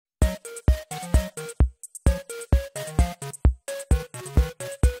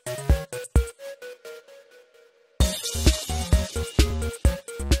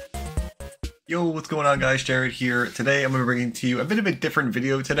Yo, what's going on guys? Jared here. Today I'm going to bring to you a bit of a different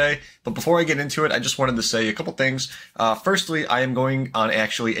video today, but before I get into it, I just wanted to say a couple things. Firstly, I am going on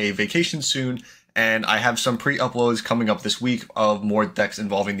actually a vacation soon, and I have some pre-uploads coming up this week of more decks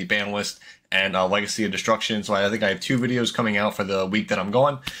involving the ban list and Legacy of Destruction. So I think I have 2 videos coming out for the week that I'm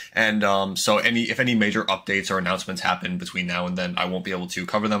gone, and so if any major updates or announcements happen between now and then, I won't be able to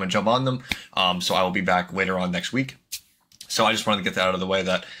cover them and jump on them. So I will be back later on next week. So I just wanted to get that out of the way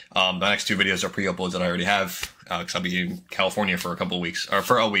that the next 2 videos are pre-uploads that I already have, because I'll be in California for a couple of weeks, or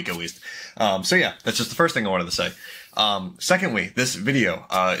for a week at least. So yeah, that's just the first thing I wanted to say. Secondly, this video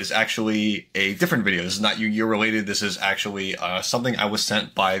is actually a different video. This is not Yu-Gi-Oh related. This is actually something I was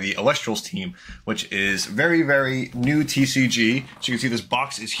sent by the Elestrals team, which is very, very new TCG. So you can see this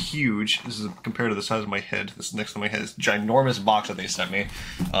box is huge. This is compared to the size of my head. This is next to my head. It's a ginormous box that they sent me.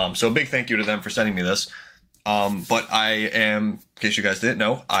 So a big thank you to them for sending me this. But I am, in case you guys didn't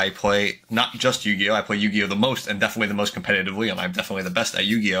know, I play not just Yu-Gi-Oh! I play Yu-Gi-Oh! The most, and definitely the most competitively, and I'm definitely the best at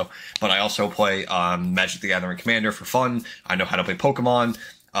Yu-Gi-Oh! But I also play Magic the Gathering Commander for fun. I know how to play Pokemon.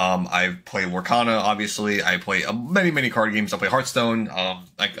 I play Lorcana, obviously. I play many card games. I play Hearthstone.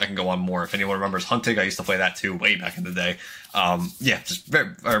 I can go on more. If anyone remembers Hunting, I used to play that too way back in the day. Yeah, just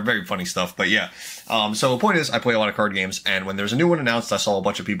very funny stuff. But yeah, so the point is I play a lot of card games, and when there's a new one announced, I saw a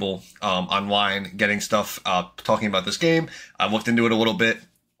bunch of people online getting stuff talking about this game. I looked into it a little bit.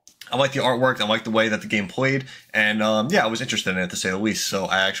 I like the artwork, I like the way that the game played, and yeah, I was interested in it to say the least, so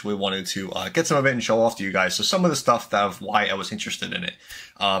I actually wanted to get some of it and show off to you guys. So some of the stuff of why I was interested in it,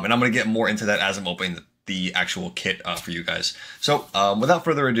 and I'm going to get more into that as I'm opening the actual kit for you guys. So without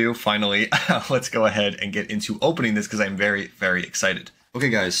further ado, finally, let's go ahead and get into opening this because I'm very excited. Okay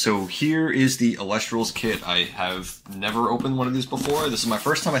guys, so here is the Elestrals kit. I have never opened one of these before. This is my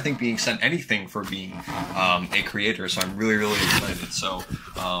first time, I think, being sent anything for being a creator, so I'm really excited. So,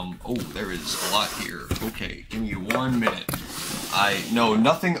 oh, there is a lot here. Okay, give me 1 minute. I know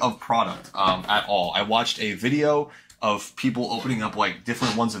nothing of product at all. I watched a video of people opening up like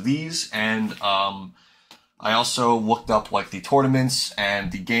different ones of these, and I also looked up like the tournaments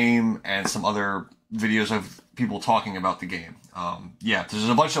and the game and some other videos of people talking about the game. Yeah, there's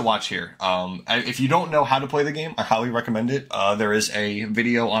a bunch to watch here. If you don't know how to play the game, I highly recommend it. There is a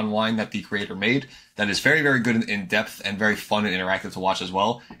video online that the creator made that is very good and in depth and very fun and interactive to watch as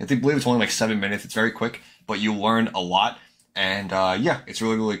well. I believe it's only like 7 minutes. It's very quick, but you learn a lot. And yeah, it's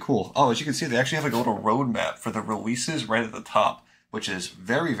really cool. Oh, as you can see, they actually have like a little roadmap for the releases right at the top, which is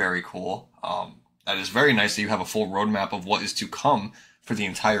very cool. That is very nice that you have a full roadmap of what is to come for the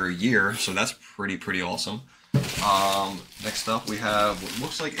entire year. So that's pretty awesome. Next up we have what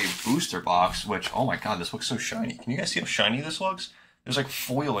looks like a booster box, which, oh my god, this looks so shiny. Can you guys see how shiny this looks? There's like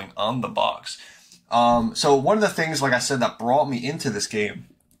foiling on the box. So one of the things, like I said, that brought me into this game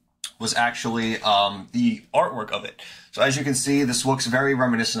was actually the artwork of it. So as you can see, this looks very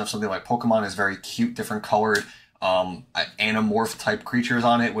reminiscent of something like Pokemon. Is very cute, different colored anamorph type creatures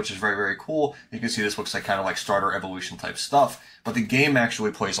on it, which is very cool. You can see this looks like kind of like starter evolution type stuff, but the game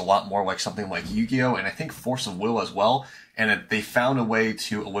actually plays a lot more like something like Yu-Gi-Oh! And I think Force of Will as well, and they found a way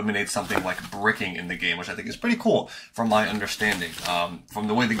to eliminate something like bricking in the game, which I think is pretty cool from my understanding, from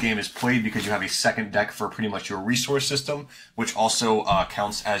the way the game is played, because you have a second deck for pretty much your resource system, which also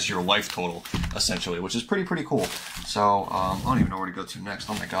counts as your life total, essentially, which is pretty cool. So I don't even know where to go to next.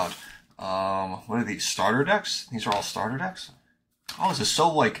 Oh my god. What are these, starter decks? These are all starter decks? Oh, this is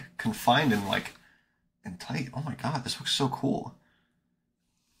so like confined and like and tight. Oh my god, this looks so cool.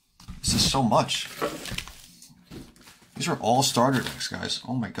 This is so much. These are all starter decks, guys.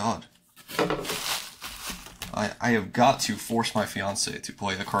 Oh my god. I have got to force my fiance to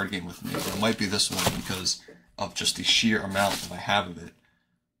play a card game with me. It might be this one because of just the sheer amount that I have of it.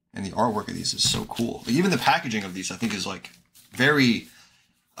 And the artwork of these is so cool. But even the packaging of these, I think, is like very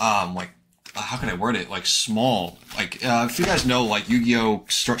like, how can I word it? Like small. Like, if you guys know, like Yu-Gi-Oh!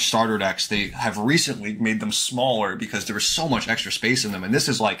 Starter decks, they have recently made them smaller because there was so much extra space in them. And this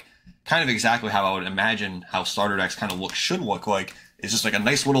is like kind of exactly how I would imagine how starter decks kind of should look like. It's just like a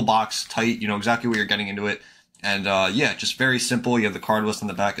nice little box, tight, you know exactly what you're getting into it. And yeah, just very simple. You have the card list in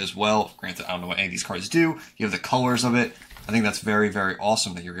the back as well. Granted, I don't know what any of these cards do. You have the colors of it. I think that's very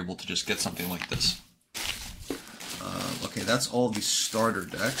awesome that you're able to just get something like this. Okay, that's all the starter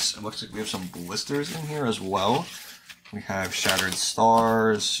decks. It looks like we have some blisters in here as well. We have Shattered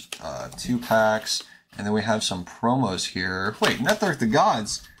Stars, 2 packs, and then we have some promos here. Wait, Network the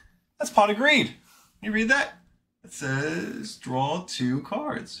Gods. That's Pot of Greed. Can you read that? It says, draw 2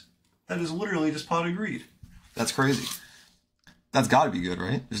 cards. That is literally just Pot of Greed. That's crazy. That's gotta be good,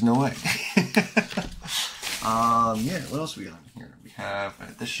 right? There's no way. Yeah, what else we got in here? We have an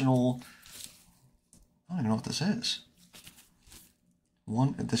additional I don't even know what this is.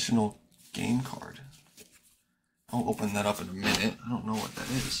 One additional game card. I'll open that up in a minute. I don't know what that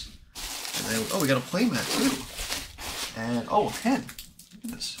is. And then, oh, we got a playmat too. And, oh, a pen. Look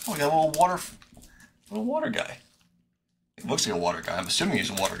at this. Oh, we got a little water guy. It looks like a water guy. I'm assuming he's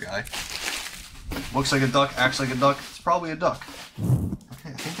a water guy. Looks like a duck, acts like a duck. It's probably a duck. Okay,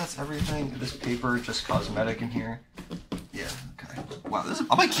 I think that's everything. This paper, just cosmetic in here. Yeah, okay. Wow,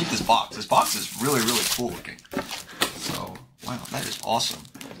 I might keep this box. This box is really, really cool looking. So, wow, that is awesome.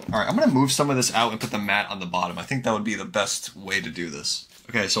 All right, I'm going to move some of this out and put the mat on the bottom. I think that would be the best way to do this.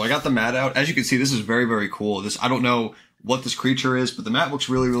 Okay, so I got the mat out. As you can see, this is very, very cool. I don't know what this creature is, but the mat looks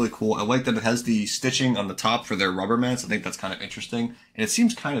really, really cool. I like that it has the stitching on the top for their rubber mats. I think that's kind of interesting. And it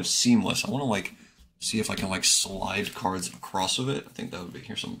seems kind of seamless. I want to, like, see if I can, like, slide cards across of it. I think that would be,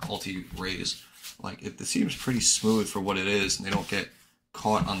 here's some multi-rays. Like, it seems pretty smooth for what it is, and they don't get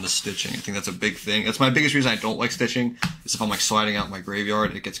caught on the stitching. I think that's a big thing. That's my biggest reason I don't like stitching, is if I'm, like, sliding out my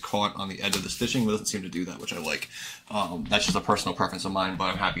graveyard, it gets caught on the edge of the stitching, but it doesn't seem to do that, which I like. That's just a personal preference of mine, but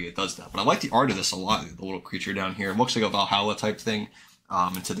I'm happy it does that. But I like the art of this a lot, the little creature down here. It looks like a Valhalla type thing,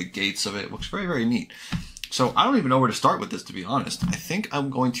 into the gates of it. It looks very, very neat. So I don't even know where to start with this, to be honest. I think I'm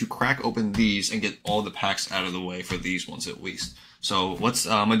going to crack open these and get all the packs out of the way for these ones at least. So let's,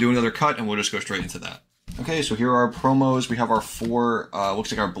 I'm going to do another cut and we'll just go straight into that. Okay, so here are our promos. We have our 4,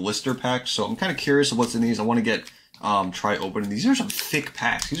 looks like our blister packs. So I'm kind of curious of what's in these. I want to get, try opening these. These are some thick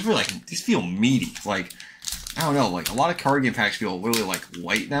packs. These are really like, these feel meaty. Like, I don't know, like a lot of card game packs feel really like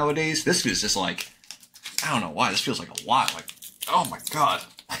light nowadays. This is just like, I don't know why. This feels like a lot. Like, oh my God.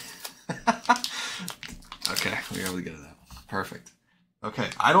 Okay, we were able to get it out. Perfect. Okay,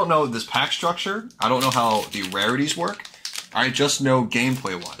 I don't know this pack structure. I don't know how the rarities work. I just know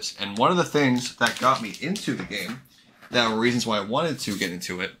gameplay-wise. And one of the things that got me into the game, that were reasons why I wanted to get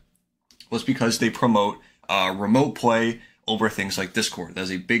into it, was because they promote remote play over things like Discord.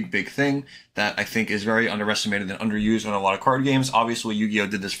 That's a big, big thing that I think is very underestimated and underused on a lot of card games. Obviously, Yu-Gi-Oh!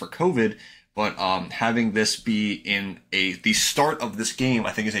 Did this for COVID, but having this be in the start of this game,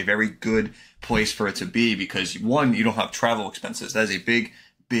 I think is a very good place for it to be, because one, you don't have travel expenses. That is a big,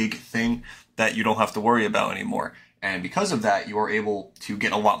 big thing that you don't have to worry about anymore. And because of that, you are able to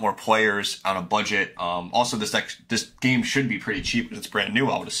get a lot more players on a budget. Also, this game should be pretty cheap because it's brand new,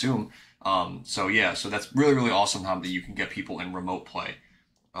 I would assume. So yeah, so that's really, really awesome how that you can get people in remote play.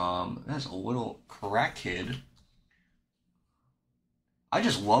 That's a little crackhead. I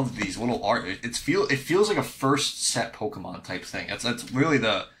just love these little art. It feels like a first set Pokemon type thing. That's really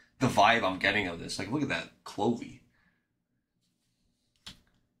the vibe I'm getting of this. Like, look at that Clovey.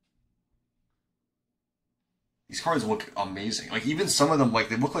 These cards look amazing. Like, even some of them, like,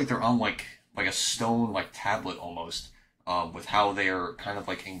 they look like they're on like a stone like tablet almost, with how they are kind of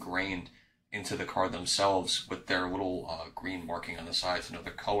like ingrained into the card themselves with their little green marking on the sides, you know,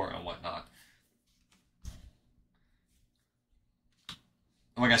 the color and whatnot.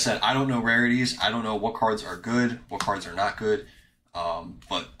 Like I said, I don't know rarities. I don't know what cards are good, what cards are not good.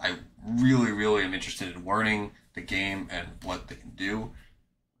 But I really, really am interested in learning the game and what they can do.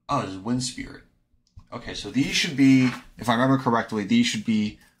 Oh, this is Wind Spirit. Okay, so these should be, if I remember correctly, these should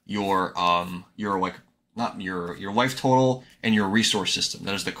be your like, not your life total and your resource system.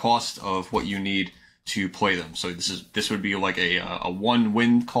 That is the cost of what you need to play them. So this would be like a 1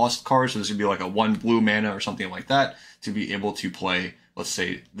 wind cost card. So this would be like a 1 blue mana or something like that to be able to play, let's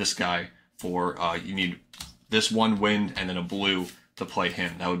say, this guy for, you need this 1 wind and then a blue to play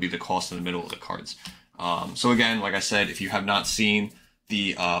him. That would be the cost in the middle of the cards. So again, like I said, if you have not seen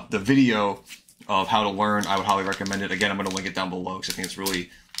the video of how to learn, I would highly recommend it. Again, I'm going to link it down below because I think it's really,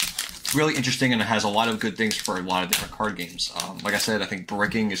 really interesting and it has a lot of good things for a lot of different card games. Like I said, I think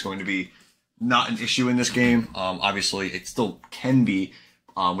bricking is going to be not an issue in this game. Obviously, it still can be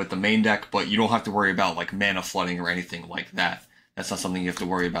with the main deck, but you don't have to worry about like mana flooding or anything like that. That's not something you have to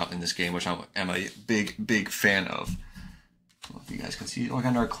worry about in this game, which I am a big, big fan of. I don't know if you guys can see. Oh, I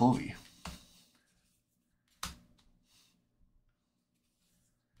got another Clovey.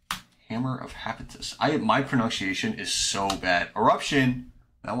 Hammer of Habitus. My pronunciation is so bad. Eruption.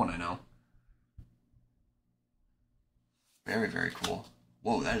 That one I know. Very, very cool.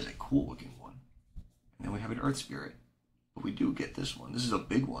 Whoa, that is a cool looking one. And then we have an Earth Spirit. But we do get this one. This is a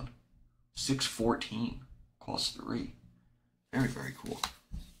big one. 614. Costs 3. Very, very cool.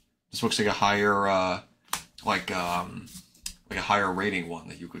 This looks like a higher, like a higher rating one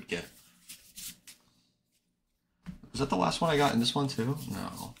that you could get. Was that the last one I got in this one too?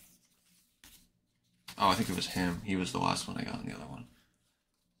 No. Oh, I think it was him. He was the last one I got in the other one.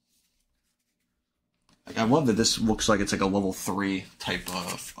 Like, I love that this looks like it's like a level 3 type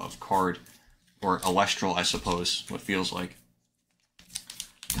of card. or Elestral, I suppose, what feels like.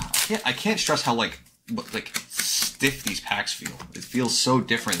 God, I can't stress how like stiff these packs feel. It feels so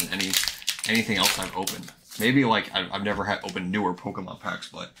different than anything else I've opened. Maybe like I've never had opened newer Pokemon packs,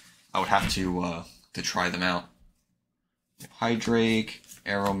 but I would have to try them out. Hydrake,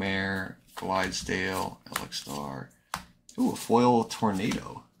 Arrowmare, Glidesdale, Elixir. Ooh, a foil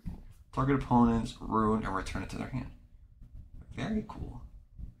Tornado. Target opponents, ruin, and return it to their hand. Very cool.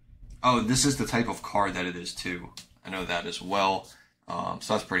 Oh, this is the type of card that it is too. I know that as well. So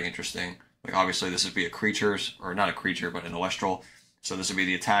that's pretty interesting. Like obviously this would be a creature's, or not a creature, but an Elestral. So this would be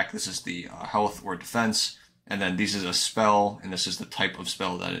the attack, this is the health or defense, and then this is a spell, and this is the type of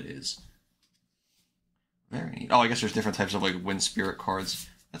spell that it is. Very neat. Oh, I guess there's different types of like Wind Spirit cards.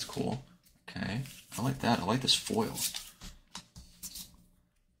 That's cool. Okay, I like that. I like this foil.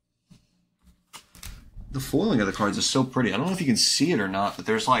 The foiling of the cards is so pretty. I don't know if you can see it or not, but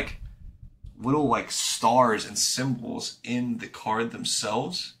there's like little like stars and symbols in the card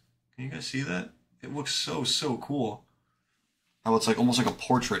themselves. Can you guys see that? It looks so cool. How it's like almost like a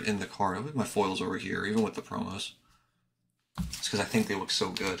portrait in the card. Look at my foils over here, even with the promos. It's because I think they look so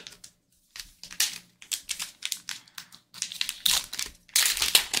good.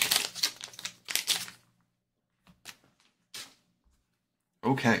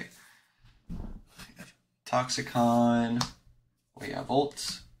 Okay. Toxicon, we have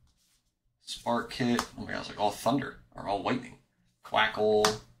Volt, Spark Kit, oh my god, it's like all thunder, or all lightning.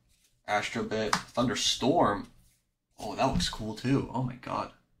 Quackle, Astrobit, Thunderstorm. Oh, that looks cool too. Oh my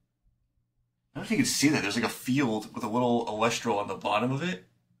god. I don't know if you can see that. There's like a field with a little Elestral on the bottom of it.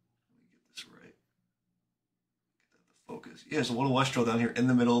 Let me get this right. Get that to focus. Yeah, there's a little Elestral down here in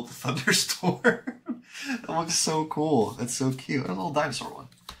the middle of the thunderstorm. That looks so cool. That's so cute. And a little dinosaur one.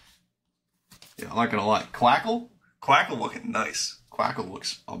 Yeah, I'm not gonna lie. Quackle? Quackle looking nice. Quackle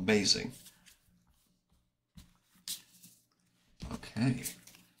looks amazing. Okay.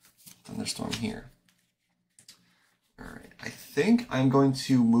 Thunderstorm here. Alright, I think I'm going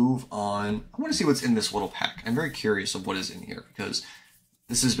to move on. I want to see what's in this little pack. I'm very curious of what is in here because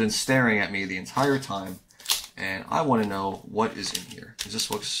this has been staring at me the entire time and I want to know what is in here because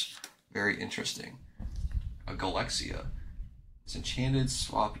this looks very interesting. A Galexia. It's enchanted,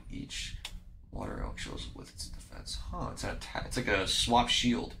 swap each water elk shows with its defense. Huh, it's like a swap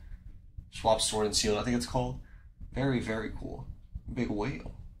shield. Swap sword and shield, I think it's called. Very cool. Big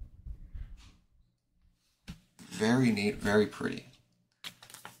whale. Very neat, very pretty.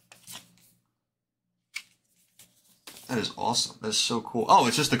 That is awesome. That is so cool. Oh,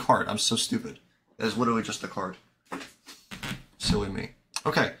 it's just a card. I'm so stupid. That is literally just a card. Silly me.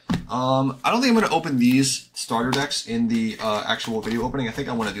 Okay. I don't think I'm going to open these starter decks in the actual video opening. I think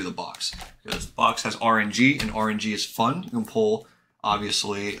I want to do the box. Because the box has RNG, and RNG is fun. You can pull,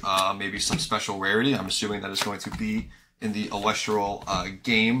 obviously, maybe some special rarity. I'm assuming that it's going to be in the Elestral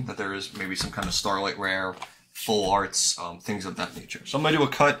game, that there is maybe some kind of Starlight Rare, full arts, things of that nature. So I'm going to do a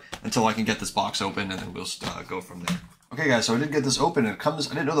cut until I can get this box open, and then we'll go from there. Okay, guys, so I did get this open, and it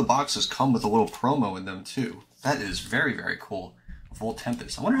comes, I didn't know the boxes come with a little promo in them, too. That is very cool. Volt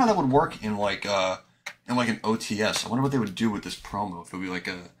Tempest. I wonder how that would work in like an OTS. I wonder what they would do with this promo. If it would be like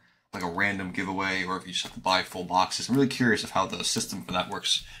a random giveaway, or if you just have to buy full boxes. I'm really curious of how the system for that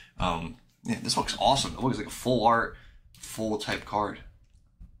works. Yeah, this looks awesome. It looks like a full art, full type card.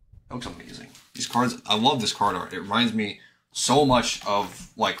 That looks amazing. These cards, I love this card art. It reminds me so much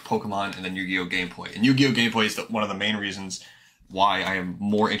of like Pokemon and then Yu-Gi-Oh gameplay. And Yu-Gi-Oh gameplay is one of the main reasons why I am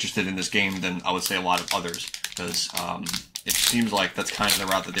more interested in this game than I would say a lot of others, because it seems like that's kind of the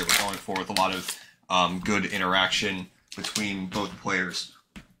route that they were going for, with a lot of good interaction between both players,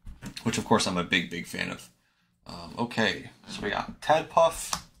 which of course I'm a big fan of. Okay, so we got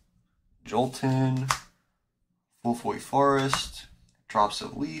Tadpuff, Jolton, Fulfoy Forest, Drops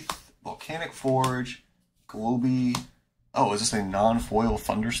of Leaf, Volcanic Forge, Globy. Oh, is this a non-foil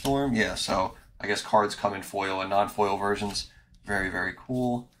Thunderstorm? Yeah, so I guess cards come in foil and non-foil versions. Very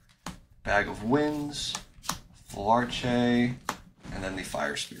cool. Bag of Winds, Flarche, and then the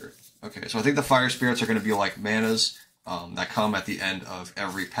Fire Spirit. Okay, so I think the Fire Spirits are going to be like manas that come at the end of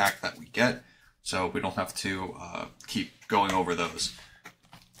every pack that we get, so we don't have to keep going over those.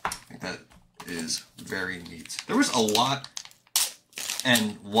 I think that is very neat. There was a lot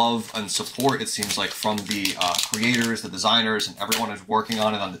and love and support, it seems like, from the creators, the designers, and everyone who's working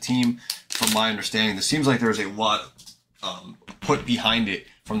on it on the team. From my understanding, it seems like there's a lot put behind it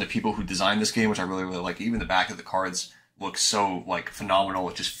from the people who designed this game, which I really like. Even the back of the cards looks so like phenomenal.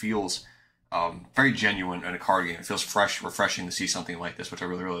 It just feels very genuine in a card game. It feels fresh, refreshing to see something like this, which I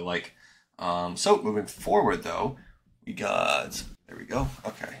really like. So moving forward, though, we got, there we go.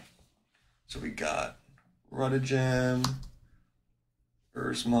 Okay. So we got Ruttajem,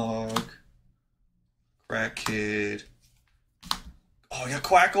 Ursmog, Crack Kid. Oh, yeah,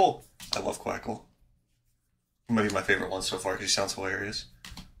 Quackle. I love Quackle. He might be my favorite one so far because he sounds hilarious.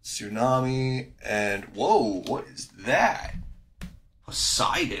 Tsunami, and whoa, what is that?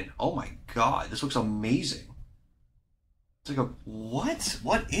 Poseidon. Oh my god, this looks amazing. It's like a, what?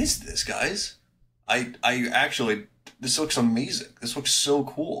 What is this, guys? I actually, this looks amazing. This looks so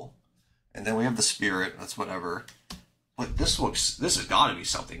cool. And then we have the Spirit, that's whatever. But this has got to be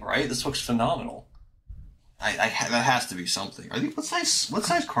something, right? This looks phenomenal. That has to be something. Are these, what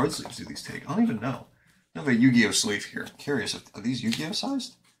size card sleeves do these take? I don't even know. I have a Yu-Gi-Oh sleeve here. I'm curious, are these Yu-Gi-Oh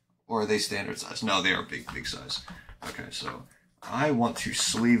sized? Or are they standard size? No, they are big size. Okay, so I want to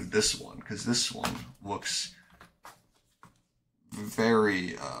sleeve this one, because this one looks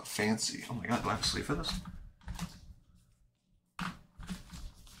very fancy. Oh my god, do I have a sleeve for this?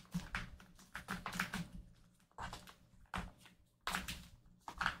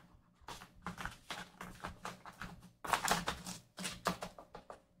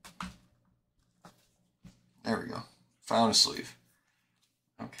 There we go. Found a sleeve.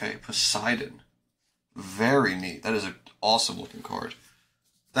 Okay, Poseidon. Very neat. That is an awesome looking card.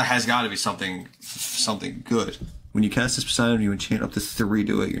 That has got to be something good. When you cast this Poseidon, you enchant up to 3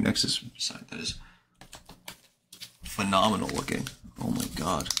 to it. Your next is Poseidon. That is phenomenal looking. Oh my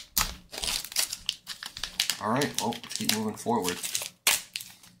god. Alright, well, let's keep moving forward.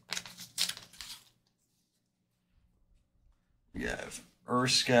 We have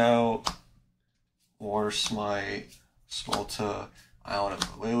Scout, Water Smite, Smolta, Island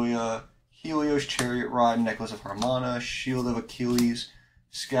of Aurelia, Helios, Chariot Ride, Necklace of Harmona, Shield of Achilles,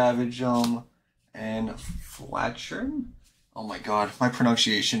 Scavengem, and Flatchern? Oh my god, my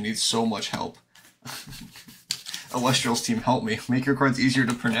pronunciation needs so much help. Elestrals team, help me. Make your cards easier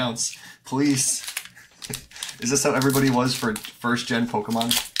to pronounce. Please. Is this how everybody was for first-gen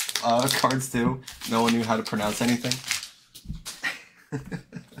Pokemon cards too? No one knew how to pronounce anything?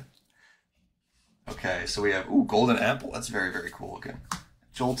 Okay, so we have, ooh, Golden Apple. That's very, very cool looking.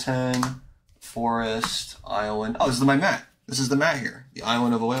 Jolten, Forest, Island. Oh, this is my mat. This is the mat here. The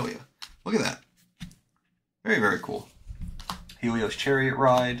Island of Aurelia. Look at that. Very, very cool. Helios Chariot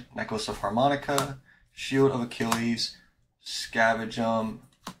Ride, Necklace of Harmonica, Shield of Achilles, Scavengem.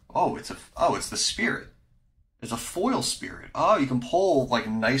 Oh, it's the Spirit. There's a foil Spirit. Oh, you can pull like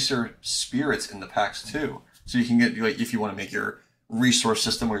nicer spirits in the packs too. So you can get, like, if you want to make your resource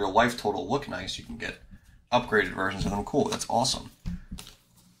system or your life total look nice, you can get upgraded versions of them. Cool, that's awesome.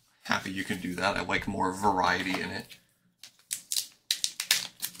 Happy you can do that. I like more variety in it.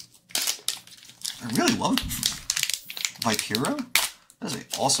 I really love Vipiro. That is an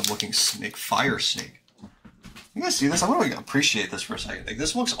awesome looking snake, fire snake. You guys see this? I want to appreciate this for a second. Like,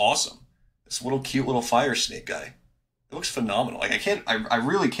 this looks awesome. This little cute little fire snake guy. It looks phenomenal. Like, I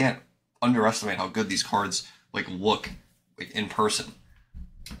really can't underestimate how good these cards like look like in person.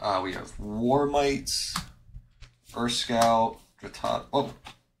 We have Warmite, Earth Scout, Dratot. Oh,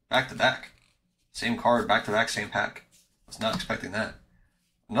 back to back. Same card, back to back, same pack. Was not expecting that.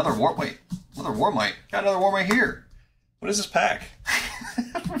 Another Warmite. Another Warmite. Got another Warmite here. What is this pack?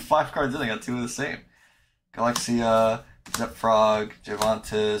 5 cards in, I got 2 of the same. Galaxia, Zepfrog,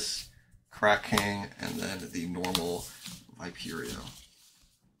 Javantis, Crack King, and then the normal Viperio.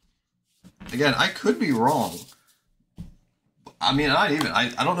 Again, I could be wrong. I mean, not even. I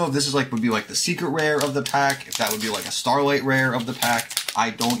don't know if this is like would be like the secret rare of the pack, if that would be like a Starlight rare of the pack.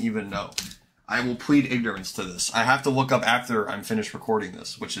 I don't even know. I will plead ignorance to this. I have to look up after I'm finished recording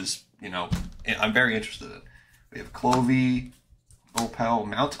this, which is, you know, I'm very interested in. We have Clovey, Opal,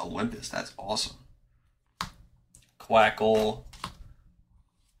 Mount Olympus. That's awesome. Quackle,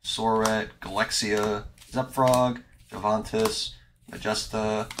 Soret, Galaxia, Zepfrog, Javantis,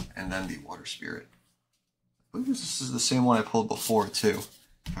 Majesta, and then the Water Spirit. I believe this is the same one I pulled before, too.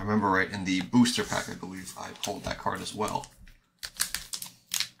 If I remember right, in the booster pack, I believe I pulled that card as well.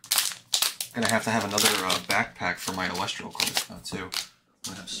 I'm gonna have to have another backpack for my Elestral cards now, too.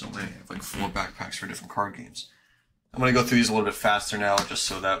 I have so many. I have like 4 backpacks for different card games. I'm gonna go through these a little bit faster now, just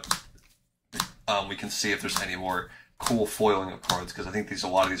so that we can see if there's any more cool foiling of cards, because I think a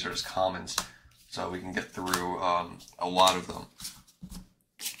lot of these are just commons, so we can get through a lot of them.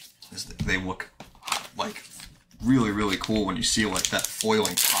 They look like really, really cool when you see like that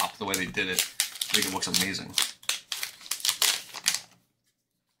foiling pop, the way they did it. I think it looks amazing.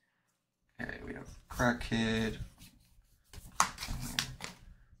 Okay, we have Crack Kid,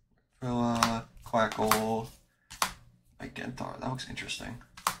 Rilla, Quackle, Genthar. That looks interesting.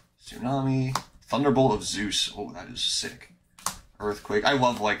 Tsunami, Thunderbolt of Zeus. Oh, that is sick. Earthquake. I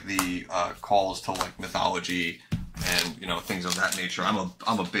love like the calls to like mythology and, you know, things of that nature. I'm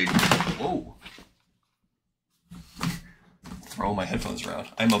a big, whoa, throwing my headphones around.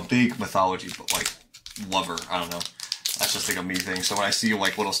 I'm a big mythology like lover. I don't know. That's just like a me thing. So when I see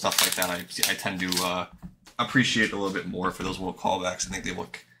like little stuff like that, I tend to appreciate it a little bit more for those little callbacks. I think they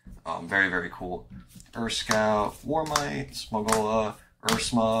look very, very cool. Earth Scout, Warmite, Smuggler,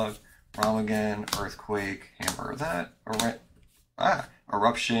 Smog, Ramagan, Earthquake, Hammer that,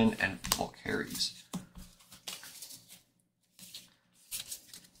 Eruption, and Valkyries.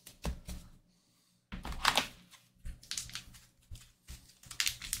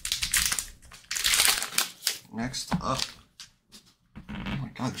 Next up. Oh my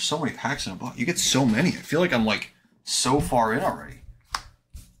god, there's so many packs in a box. You get so many. I feel like I'm like so far in already.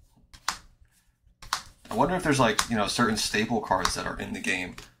 I wonder if there's like, you know, certain staple cards that are in the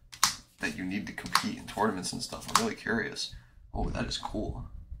game that you need to compete in tournaments and stuff. I'm really curious. Oh, that is cool.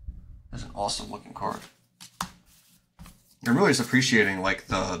 That's an awesome looking card. I'm really just appreciating like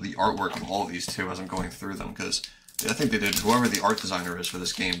the artwork of all of these too as I'm going through them, because I think they did, whoever the art designer is for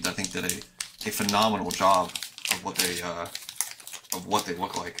this game, I think did a phenomenal job of what they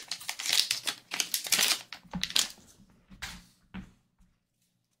look like.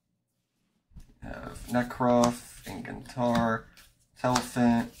 Necroth, Ingantar,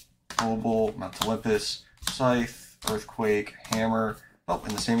 Telephant, Mobile, Mount Olympus, Scythe, Earthquake, Hammer. Oh,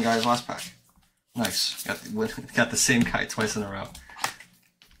 and the same guy as last pack. Nice. Got the same guy twice in a row.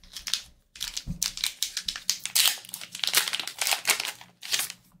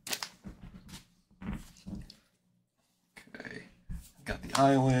 Okay. Got the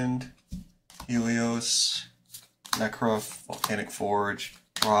Island, Helios, Necroth, Volcanic Forge,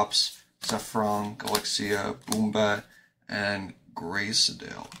 Drops, Zephyron, Galaxia, Boombat, and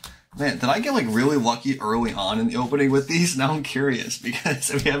Graysedale. Man, did I get like really lucky early on in the opening with these? Now I'm curious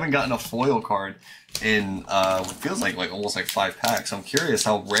because we haven't gotten a foil card in what feels like almost like 5 packs. I'm curious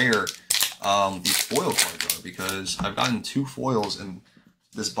how rare these foil cards are, because I've gotten 2 foils in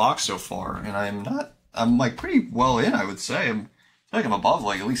this box so far, and I'm like pretty well in, I would say. I feel like I'm above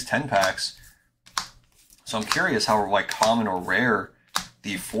like at least 10 packs. So I'm curious how like common or rare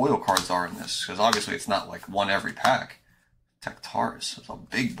the foil cards are in this, because obviously it's not like one every pack. Tectaurus is a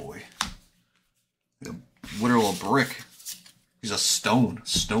big boy. He's a literal brick. He's a stone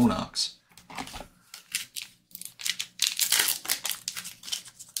ox. Oh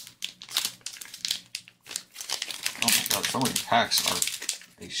my god, some of these packs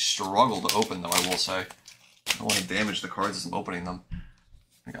they struggle to open though, I will say. I don't want to damage the cards as I'm opening them.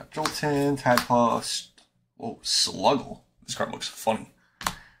 We got Jolton, Tadpole, whoa, Sluggle. This card looks funny.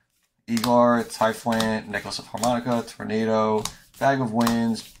 Egar, Typhlant, Necklace of Harmonica, Tornado, Bag of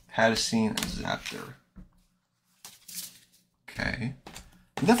Winds, Patacine, and Zaptor. Okay.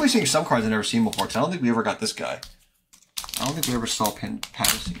 I'm definitely seeing some cards I've never seen before, because I don't think we ever got this guy. I don't think we ever saw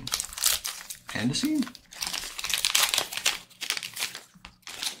Patacine. Pandacine?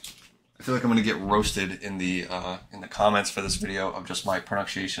 I feel like I'm going to get roasted in the comments for this video of just my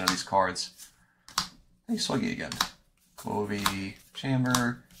pronunciation of these cards. Hey, Swuggy again. Clovey,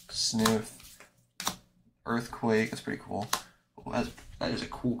 Chamber, Sniff, Earthquake, that's pretty cool. Oh, that is a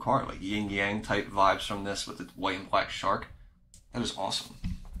cool card, like yin yang type vibes from this with the white and black shark. That is awesome.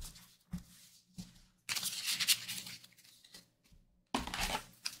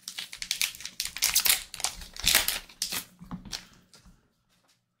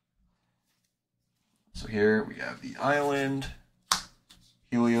 So here we have the Island,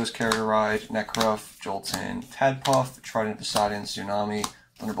 Helios, Characterized, Necroth, Jolton, Tadpuff, Trident, Poseidon, Tsunami,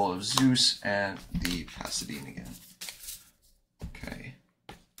 Thunderbolt of Zeus, and the Pasadine again. Okay.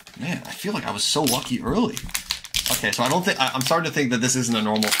 Man, I feel like I was so lucky early. Okay, so I'm starting to think that this isn't a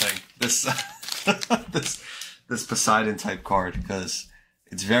normal thing. This this Poseidon type card, because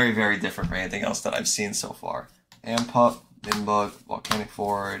it's very, very different from anything else that I've seen so far. Ampup, Ninbug, Volcanic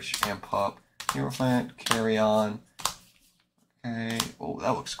Forge, Ampup, Hierophant, Carrion. Okay. Oh,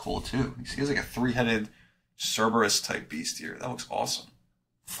 that looks cool too. He has like a 3-headed Cerberus type beast here. That looks awesome.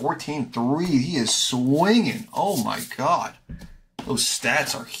 14-3. He is swinging. Oh my god. Those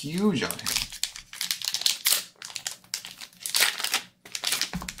stats are huge on him.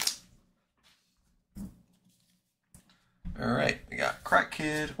 Alright, we got Crack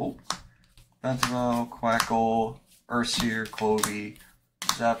Kid, Bentamo, Quackle, Ursier, Clovey,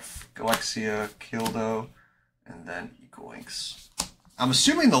 Zeph, Galaxia, Kildo, and then Ecoinks. I'm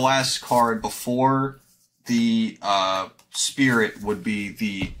assuming the last card before the Spirit would be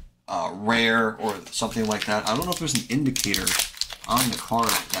the rare or something like that. I don't know if there's an indicator on the card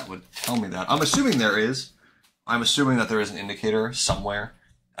that would tell me that. I'm assuming there is. I'm assuming that there is an indicator somewhere.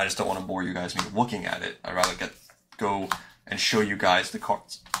 I just don't want to bore you guys me looking at it. I'd rather go and show you guys the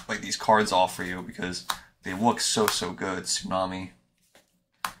cards, like these cards off for you, because they look so good. Tsunami,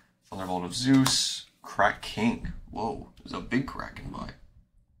 Thunderbolt of Zeus, Crack King. Whoa, there's a big Kraken by.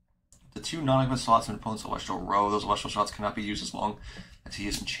 The 2 non-active slots in opponent's Celestial Row. Those Celestial shots cannot be used as long as he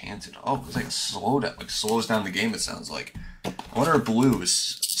is enchanted. Oh, it's like a slowdown, like slows down the game. It sounds like. I wonder if blue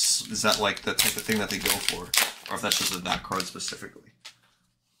is that like the type of thing that they go for, or if that's just that card specifically.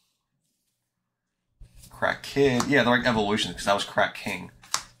 Crack Kid, yeah, they're like evolutions because that was Crack King.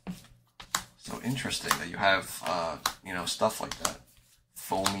 So interesting that you have, you know, stuff like that.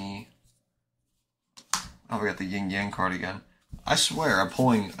 Foamy. Oh, we got the Yin Yang card again. I swear, I'm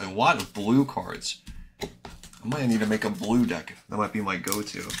pulling a lot of blue cards. I might need to make a blue deck. That might be my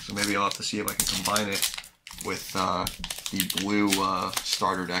go-to. So maybe I'll have to see if I can combine it with the blue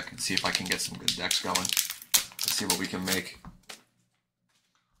starter deck and see if I can get some good decks going. Let's see what we can make.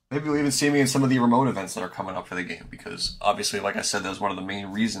 Maybe you'll even see me in some of the remote events that are coming up for the game, because obviously, like I said, that was one of the main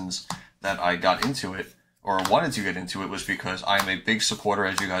reasons that I got into it, or wanted to get into it, was because I'm a big supporter,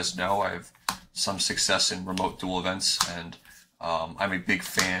 as you guys know. I have some success in remote duel events, and I'm a big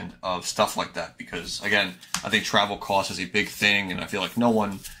fan of stuff like that, because, again, I think travel cost is a big thing, and I feel like no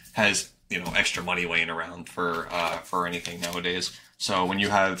one has, you know, extra money laying around for anything nowadays. So when you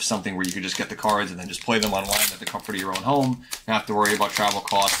have something where you can just get the cards and then just play them online at the comfort of your own home, you don't have to worry about travel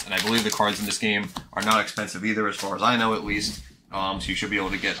costs. And I believe the cards in this game are not expensive either, as far as I know, at least. So you should be able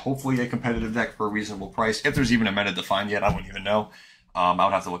to get, hopefully, a competitive deck for a reasonable price. If there's even a meta defined yet, I wouldn't even know. I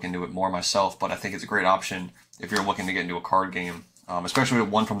would have to look into it more myself, but I think it's a great option if you're looking to get into a card game, especially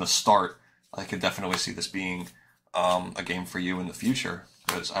one from the start. I could definitely see this being a game for you in the future,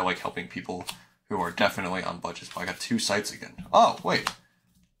 because I like helping people who are definitely on budgets. But I got 2 sites again. Oh, wait,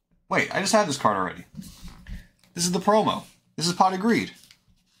 I just had this card already. This is the promo. This is Pot of Greed.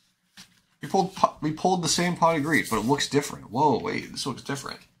 We pulled the same Pot of Greed, but it looks different. Whoa, wait, this looks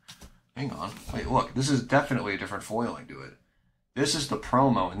different. Hang on. Wait, look, this is definitely a different foiling to it. This is the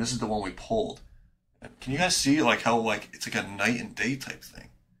promo, and this is the one we pulled. Can you guys see like how like it's like a night and day type thing?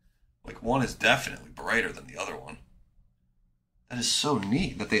 Like one is definitely brighter than the other one. That is so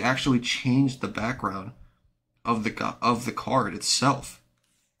neat that they actually changed the background of the card itself.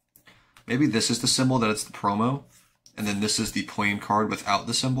 Maybe this is the symbol that it's the promo, and then this is the plain card without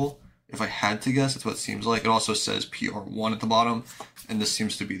the symbol. If I had to guess, that's what it seems like. It also says PR1 at the bottom, and this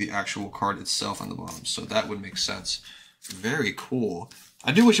seems to be the actual card itself on the bottom. So that would make sense. Very cool.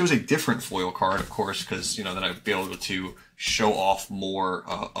 I do wish it was a different foil card, of course, because, you know, then I'd be able to show off more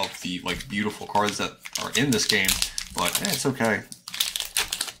of the, like, beautiful cards that are in this game. But it's okay.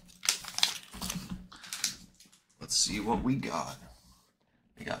 Let's see what we got.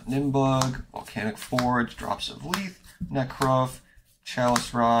 We got Nimbug, Volcanic Forge, Drops of Leaf, Necruff,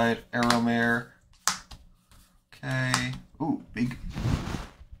 Chalice Ride, Arrowmare. Okay. Ooh, big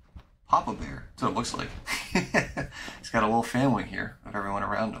Papa Bear. That's what it looks like. He's got a little family here of everyone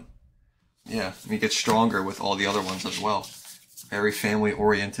around him. Yeah, and he gets stronger with all the other ones as well. Very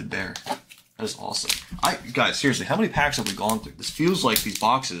family-oriented bear. That is awesome. Guys, seriously, how many packs have we gone through? This feels like these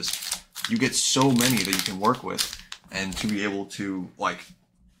boxes, you get so many that you can work with, and to be able to, like,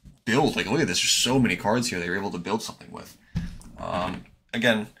 build. Like, look at this. There's so many cards here that you're able to build something with.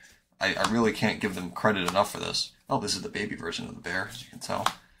 Again, I really can't give them credit enough for this. Oh, this is the baby version of the bear, as you can tell.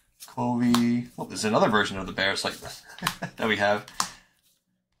 Clovey. Oh, there's another version of the bear. It's like that we have.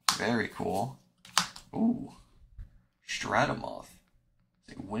 Very cool. Ooh. Stratomoth.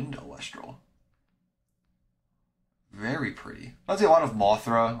 It's a wind Elestral. Very pretty. I'd say a lot of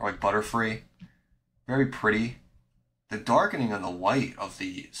Mothra or like Butterfree. Very pretty. The darkening on the white of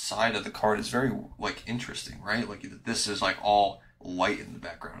the side of the card is very, like, interesting, right? Like, this is, like, all light in the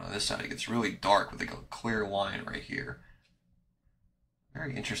background. On this side, it gets really dark with, like, a clear line right here.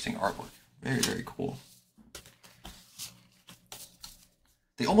 Very interesting artwork. Very, very cool.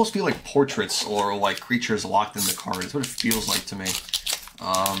 They almost feel like portraits or, like, creatures locked in the card. That's what it feels like to me.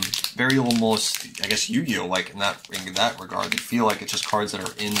 Very almost, I guess, Yu-Gi-Oh! Like, in that regard. They feel like it's just cards that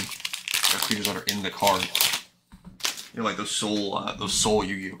are in, or creatures that are in the card. You know, like those soul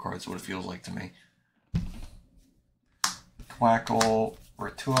Yu-Gi-Oh cards, what it feels like to me. Quackle,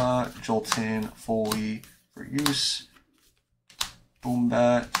 Ratua, Joltin, Foley for use,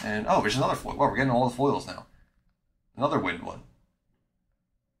 Boombat, and oh, there's another foil. Wow, we're getting all the foils now. Another wind one.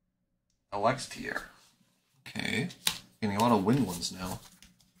 Elextier. Okay, getting a lot of wind ones now.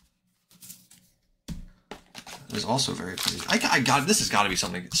 It was also very pretty. I got this has got to be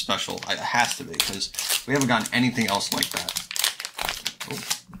something special. It has to be, because we haven't gotten anything else like that. Oh,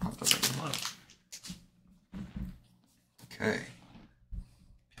 popped up right in the bottom. Okay.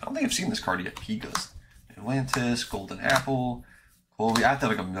 I don't think I've seen this card yet. P-Gust. Atlantis, Golden Apple, Clovey. I have to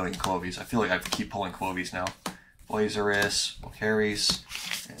have like a million Clovies. I feel like I have to keep pulling Clovies now. Blazerus, Volcaris,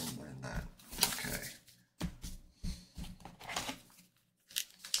 and then that. Okay.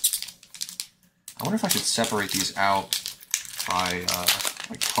 I wonder if I should separate these out by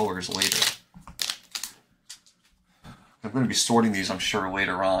like colors later. I'm going to be sorting these, I'm sure,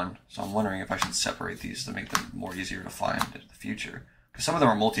 later on. So I'm wondering if I should separate these to make them more easier to find in the future. Because some of them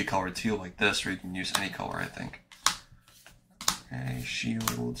are multicolored too, like this, where you can use any color, I think. Okay,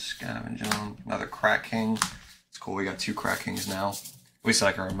 Shield, Scavenge, another Crack King. It's cool, we got 2 Crack Kings now. At least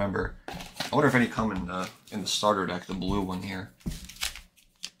I can remember. I wonder if any come in the starter deck, the blue one here.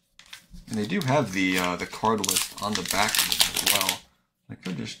 And they do have the card list on the back of it as well. I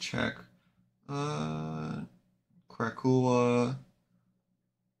could just check. Krakula.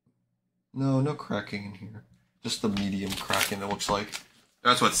 No cracking in here. Just the medium cracking, it looks like.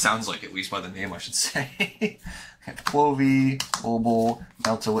 That's what it sounds like, at least by the name, I should say. Clovey, Obel,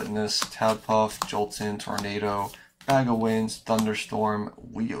 Mount to Witness, Tadpuff, Jolton, Tornado, Bag of Winds, Thunderstorm,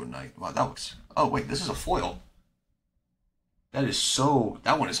 Leonite. Wow, that looks... Oh, wait, this is a foil. That is so...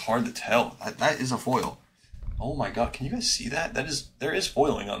 That one is hard to tell. That is a foil. Oh my god, can you guys see that? There is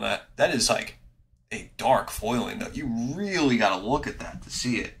foiling on that. That is like a dark foiling, though. You really gotta look at that to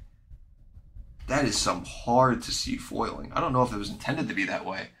see it. That is some hard to see foiling. I don't know if it was intended to be that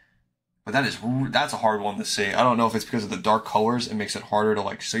way, but that's a hard one to see. I don't know if it's because of the dark colors, it makes it harder to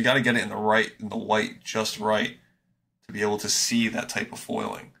like, so you gotta get it in the light just right to be able to see that type of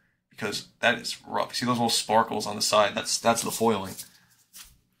foiling, because that is rough. See those little sparkles on the side? That's the foiling.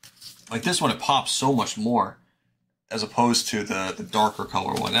 Like this one, it pops so much more as opposed to the darker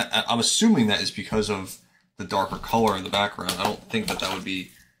color one. I'm assuming that is because of the darker color in the background. I don't think that would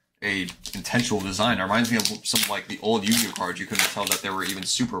be a intentional design. It reminds me of some like the old Yu-Gi-Oh cards. You couldn't tell that they were even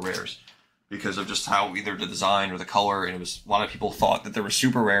super rares because of just how either the design or the color, and it was a lot of people thought that there were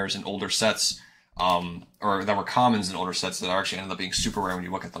super rares in older sets, or that were commons in older sets that actually ended up being super rare when you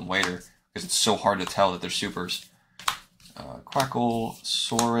look at them later because it's so hard to tell that they're supers. Quackle,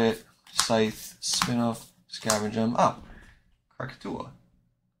 Sorit, Scythe, Spinoff, Scavenge. Oh, Krakatoa.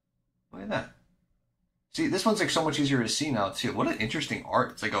 Look at that. See, this one's like so much easier to see now too. What an interesting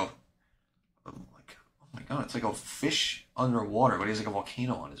art. It's like oh my god, it's like a fish underwater, but he has like a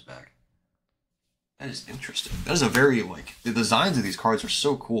volcano on his back. That is interesting. That is a very like, the designs of these cards are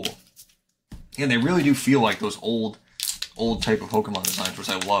so cool. And they really do feel like those old type of Pokemon designs, which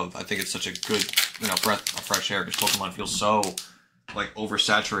I love. I think it's such a good, breath of fresh air, because Pokemon feels so like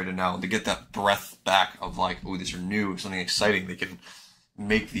oversaturated now. And to get that breath back of like, oh, these are new, something exciting, they can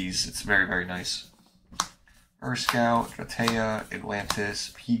make these. It's very, very nice. Scout, Dratea,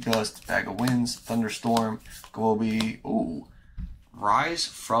 Atlantis, P-Gust, Bag of Winds, Thunderstorm, Globee. Ooh, Rise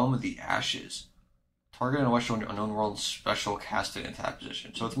from the Ashes. Target an Celestial Unknown World special casted into that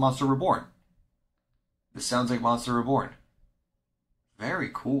position. So it's Monster Reborn. This sounds like Monster Reborn. Very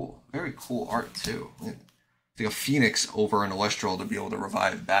cool. Very cool art too. It's like a phoenix over an Elestral to be able to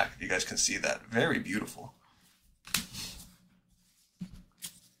revive back. You guys can see that. Very beautiful.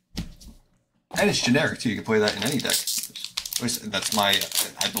 And it's generic too. You can play that in any deck. At least that's my,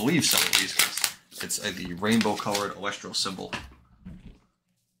 I believe so at least. It's the rainbow colored Elestral symbol.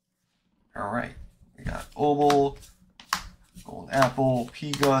 Alright. We got Obel, Golden Apple,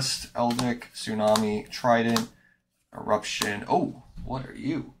 P-Gust, Eldic, Tsunami, Trident, Eruption. Oh, what are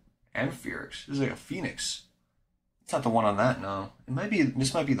you? Amphiorix. This is like a phoenix. It's not the one on that, no. It might be,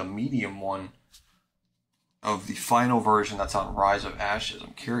 this might be the medium one of the final version that's on Rise of Ashes.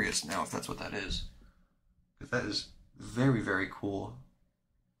 I'm curious now if that's what that is. Because that is very, very cool.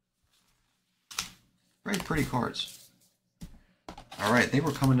 Very pretty cards. Alright, they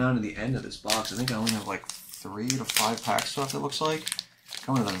were coming down to the end of this box. I think I only have like 3 to 5 packs left, it looks like.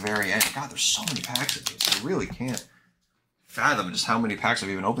 Coming to the very end. God, there's so many packs of these. I really can't fathom just how many packs I've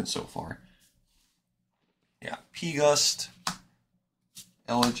even opened so far. Yeah, P-Gust,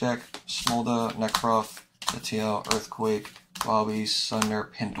 Elegic, Smolda, Necruff, Natio, Earthquake, Bobby, Sunder,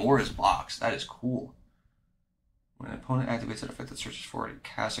 Pandora's Box. That is cool. When an opponent activates that effect that searches for it,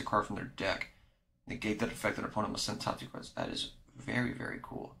 cast a card from their deck. Negate that effect, that opponent must send top 2 cards. That is very, very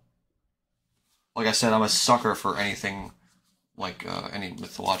cool. Like I said, I'm a sucker for anything like any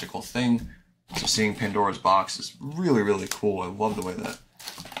mythological thing. So seeing Pandora's Box is really, really cool. I love the way that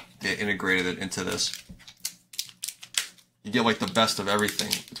they integrated it into this. You get like the best of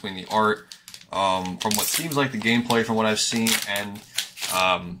everything between the art, from what seems like the gameplay from what I've seen, and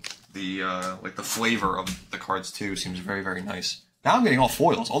like the flavor of the cards too seems very, very nice. Now I'm getting all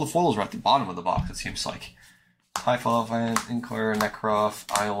foils. All the foils are at the bottom of the box, it seems like. Typhlovan, Inkler,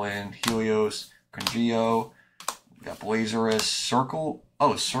 Necroft, Island, Helios, Congeo. We got Blazerus, Circle.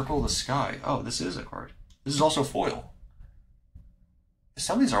 Oh, Circle the Sky. Oh, this is a card. This is also foil.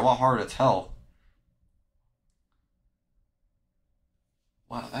 Some of these are a lot harder to tell.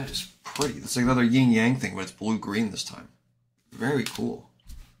 Wow, that is pretty. It's like another yin yang thing, but it's blue-green this time. Very cool.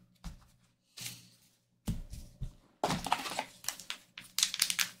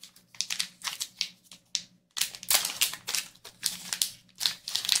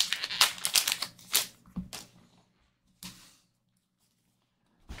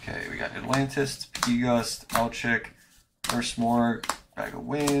 Okay, we got Atlantis, P-Gust, Alchic, Earthsmorg, Bag of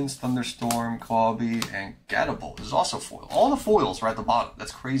Winds, Thunderstorm, Clawby, and Gadabolt. This is also foil. All the foils are at the bottom.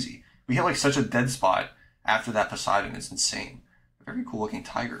 That's crazy. We hit like such a dead spot after that Poseidon. It's insane. Very cool looking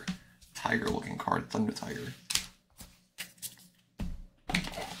tiger. Tiger looking card. Thunder Tiger.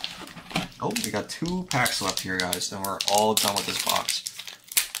 Oh, we got 2 packs left here, guys. Then we're all done with this box.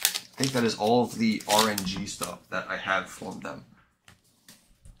 I think that is all of the RNG stuff that I have from them.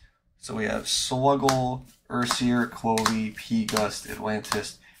 So we have Sluggle, Ursier, Clovey, P-Gust,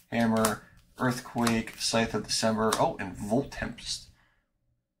 Atlantis, Hammer, Earthquake, Scythe of December, oh, and Volt Tempest.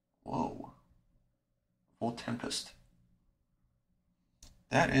 Whoa. Volt Tempest.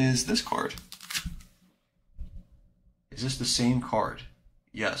 That is this card. Is this the same card?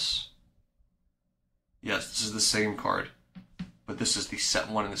 Yes. Yes, this is the same card. But this is the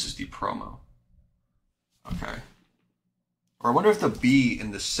set one and this is the promo. Okay. Or I wonder if the B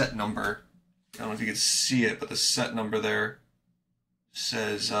in the set number, I don't know if you can see it, but the set number there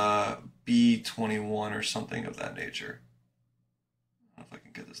says B21 or something of that nature. I don't know if I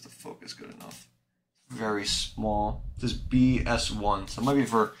can get this to focus good enough. Very small. This is BS1, so it might be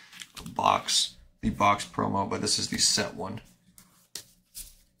for a box, the box promo, but this is the set one.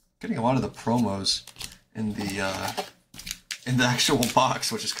 Getting a lot of the promos in the actual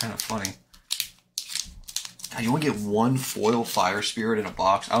box, which is kind of funny. God, you only get 1 foil Fire Spirit in a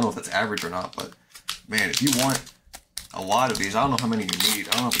box. I don't know if that's average or not, but man, if you want a lot of these, I don't know how many you need.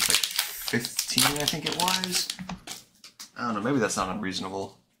 I don't know if it's like 15, I think it was. I don't know, maybe that's not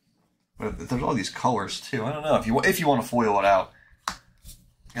unreasonable. But there's all these colors too. I don't know, if you want to foil it out. I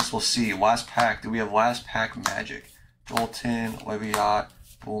guess we'll see. Last pack. Do we have last pack magic? Jolton, Leviat,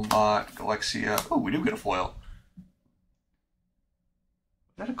 Boombot, Galaxia. Oh, we do get a foil. Is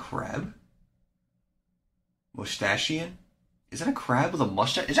that a crab? Mustachian? Is that a crab with a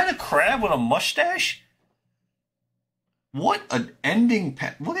mustache? Is that a crab with a mustache? What an ending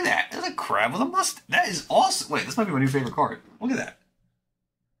pet. Look at that. There's a crab with a mustache. That is awesome. Wait, this might be my new favorite card. Look at that.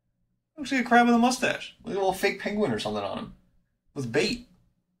 Looks like a crab with a mustache. Look at a little fake penguin or something on him. With bait.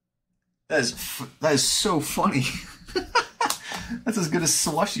 That is so funny. That's as good as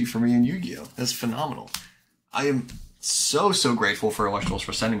Slushy for me in Yu-Gi-Oh! That's phenomenal. I am so grateful for Elestrals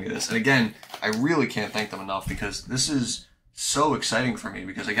for sending me this. And again, I really can't thank them enough because this is so exciting for me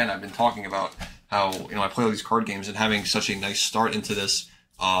because again, I've been talking about how, I play all these card games and having such a nice start into this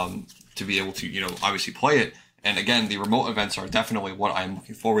to be able to, obviously play it. And again, the remote events are definitely what I'm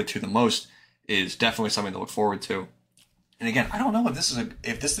looking forward to the most, is definitely something to look forward to. And again, I don't know if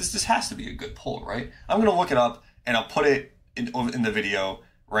this is this has to be a good pull, right? I'm going to look it up and I'll put it in the video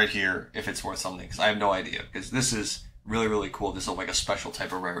right here if it's worth something because I have no idea because this is really cool. This is like a special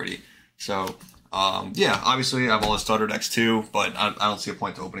type of rarity. So, yeah, obviously I have all the starter decks too, but I don't see a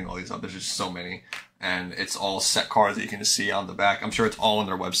point to opening all these up. There's just so many. And it's all set cards that you can just see on the back. I'm sure it's all on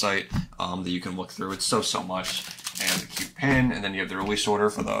their website that you can look through. It's so much. And the cute pin, and then you have the release order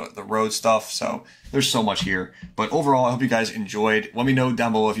for the road stuff. So there's so much here. But overall, I hope you guys enjoyed. Let me know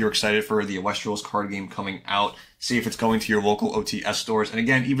down below if you're excited for the Elestrals card game coming out. See if it's going to your local OTS stores. And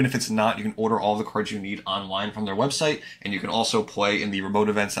again, even if it's not, you can order all the cards you need online from their website. And you can also play in the remote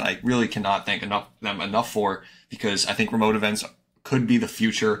events that I really cannot thank them enough for, because I think remote events could be the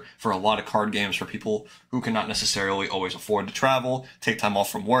future for a lot of card games for people who cannot necessarily always afford to travel, take time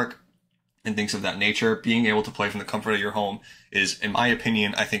off from work, and things of that nature. Being able to play from the comfort of your home is, in my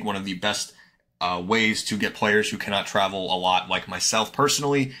opinion, I think one of the best ways to get players who cannot travel a lot. Like myself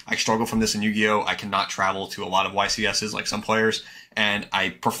personally, I struggle from this in Yu-Gi-Oh! I cannot travel to a lot of YCSs like some players, and I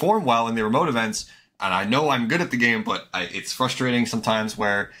perform well in the remote events, and I know I'm good at the game, but it's frustrating sometimes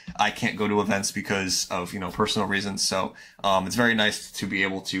where I can't go to events because of, personal reasons. So it's very nice to be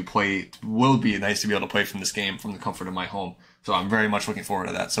able to play, will be nice to be able to play from this game from the comfort of my home. So I'm very much looking forward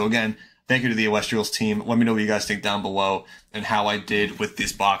to that. So again, thank you to the Elestrals team. Let me know what you guys think down below and how I did with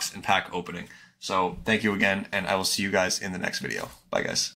this box and pack opening. So thank you again, and I will see you guys in the next video. Bye, guys.